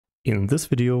In this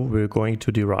video, we're going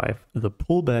to derive the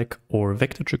pullback or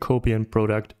vector Jacobian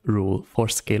product rule for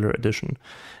scalar addition.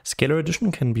 Scalar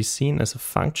addition can be seen as a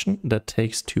function that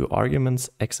takes two arguments,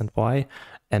 x and y,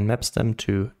 and maps them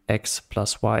to x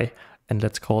plus y, and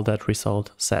let's call that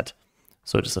result z.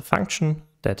 So it is a function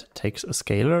that takes a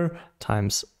scalar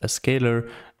times a scalar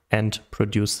and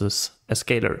produces a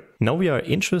scalar. Now we are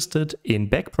interested in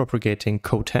backpropagating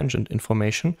cotangent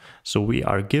information, so we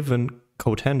are given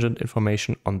cotangent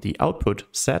information on the output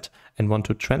z and want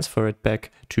to transfer it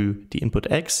back to the input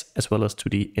x as well as to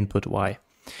the input y.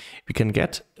 We can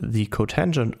get the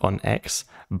cotangent on x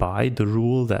by the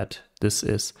rule that this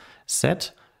is z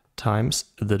times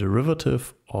the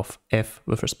derivative of f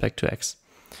with respect to x.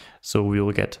 So we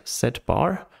will get z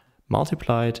bar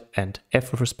multiplied, and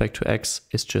f with respect to x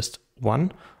is just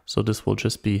 1, so this will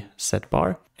just be z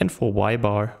bar. And for y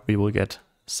bar we will get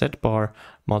z bar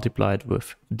multiplied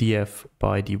with df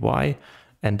by dy,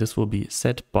 and this will be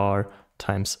z bar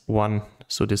times 1,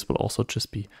 so this will also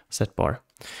just be z bar.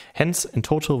 Hence, in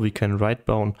total, we can write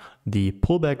down the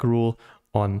pullback rule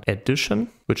on addition,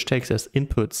 which takes as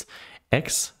inputs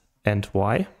x and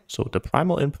y, so the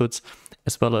primal inputs,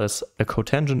 as well as a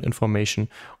cotangent information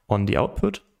on the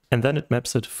output, and then it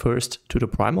maps it first to the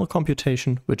primal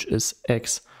computation, which is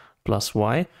x plus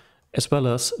y, as well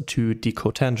as to the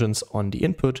cotangents on the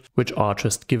input, which are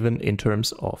just given in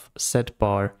terms of z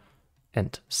bar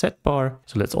and z bar.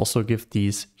 So let's also give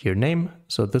these here name.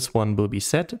 So this one will be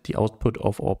z, the output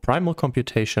of our primal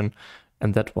computation,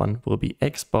 and that one will be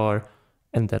x bar,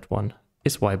 and that one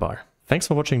is y bar. Thanks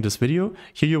for watching this video.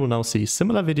 Here you will now see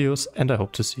similar videos, and I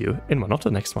hope to see you in one of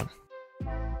the next one.